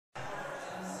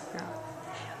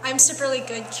I'm Cipperly,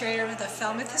 curator of the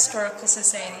Falmouth Historical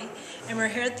Society, and we're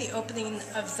here at the opening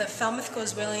of the Falmouth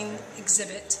Goes Whaling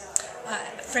exhibit.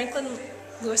 Franklin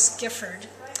Lewis Gifford,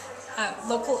 a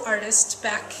local artist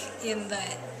back in the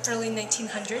early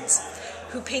 1900s,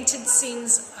 who painted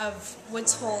scenes of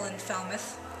Woods Hole in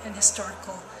Falmouth and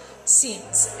historical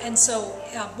scenes. And so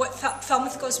what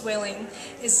Falmouth Goes Whaling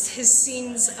is his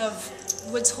scenes of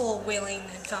Woods Hole whaling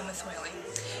and Falmouth whaling.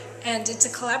 And it's a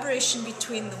collaboration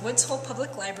between the Woods Hole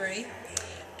Public Library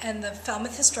and the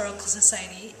Falmouth Historical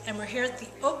Society, and we're here at the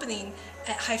opening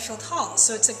at Highfield Hall.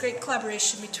 So it's a great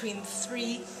collaboration between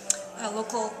three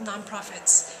local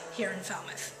nonprofits here in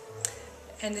Falmouth.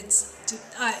 And it's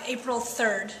April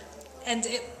 3rd, and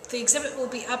the exhibit will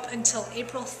be up until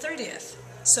April 30th.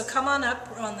 So come on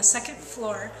up, we're on the second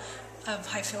floor of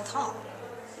Highfield Hall.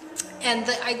 And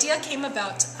the idea came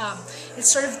about,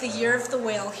 it's sort of the year of the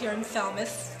whale here in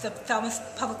Falmouth. The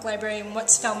Falmouth Public Library and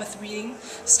What's Falmouth Reading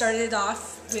started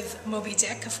off with Moby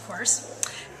Dick, of course.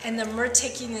 And then we're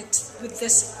taking it with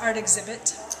this art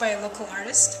exhibit by a local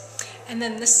artist. And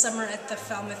then this summer at the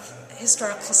Falmouth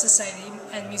Historical Society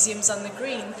and Museums on the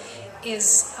Green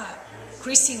is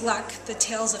Greasy Luck, the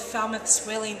Tales of Falmouth's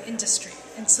Whaling Industry.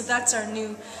 And so that's our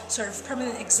new sort of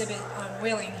permanent exhibit on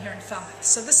whaling here in Falmouth.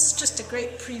 So this is just a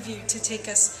great preview to take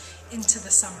us into the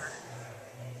summer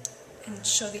and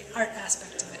show the art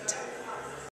aspect